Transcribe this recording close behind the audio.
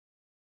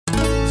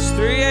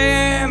3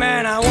 a.m.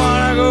 and I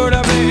wanna go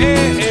to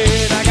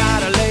bed. I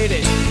got a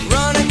lady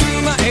running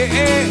through my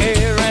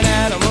hair, ran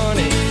out of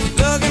money,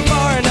 looking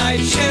for a night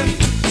shift.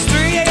 It's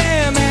 3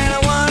 a.m. and I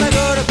wanna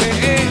go to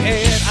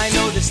bed. I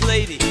know this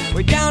lady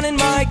way down in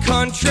my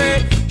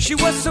country. She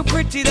was so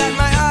pretty that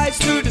my eyes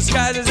threw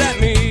disguises at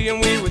me, and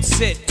we would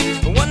sit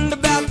and wonder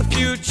about the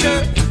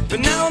future.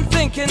 But now I'm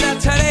thinking that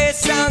today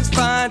sounds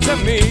fine to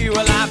me.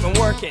 Well, I've been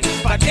working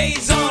 5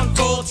 days on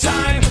full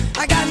time.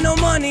 I got no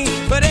money,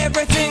 but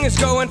everything is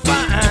going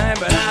fine.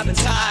 But I've been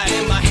tired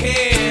in my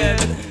head.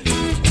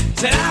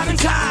 Said I've been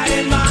tired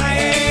in my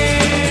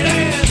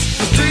head.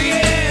 It's 3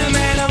 a.m.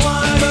 and I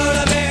wanna go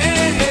to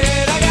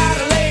bed. I got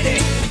a lady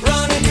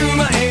running through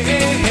my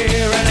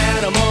hair, ran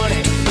out of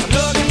money, I'm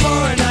looking for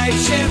a night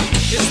shift.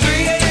 It's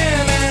 3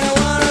 a.m. and I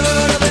wanna go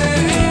to bed.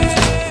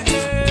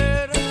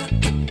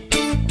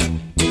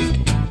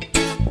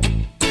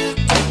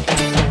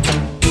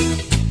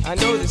 I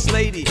know this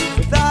lady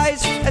with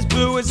eyes as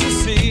blue as the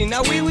sea.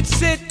 Now we would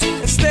sit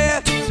and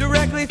stare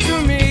directly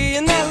through me,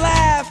 and that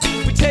laugh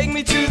would take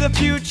me to the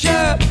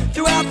future.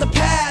 Throughout the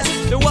past,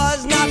 there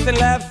was nothing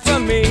left for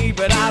me.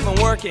 But I've been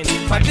working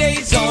 5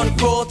 days on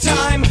full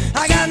time.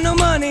 I got no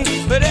money,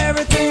 but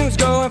everything's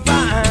going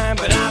fine.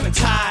 But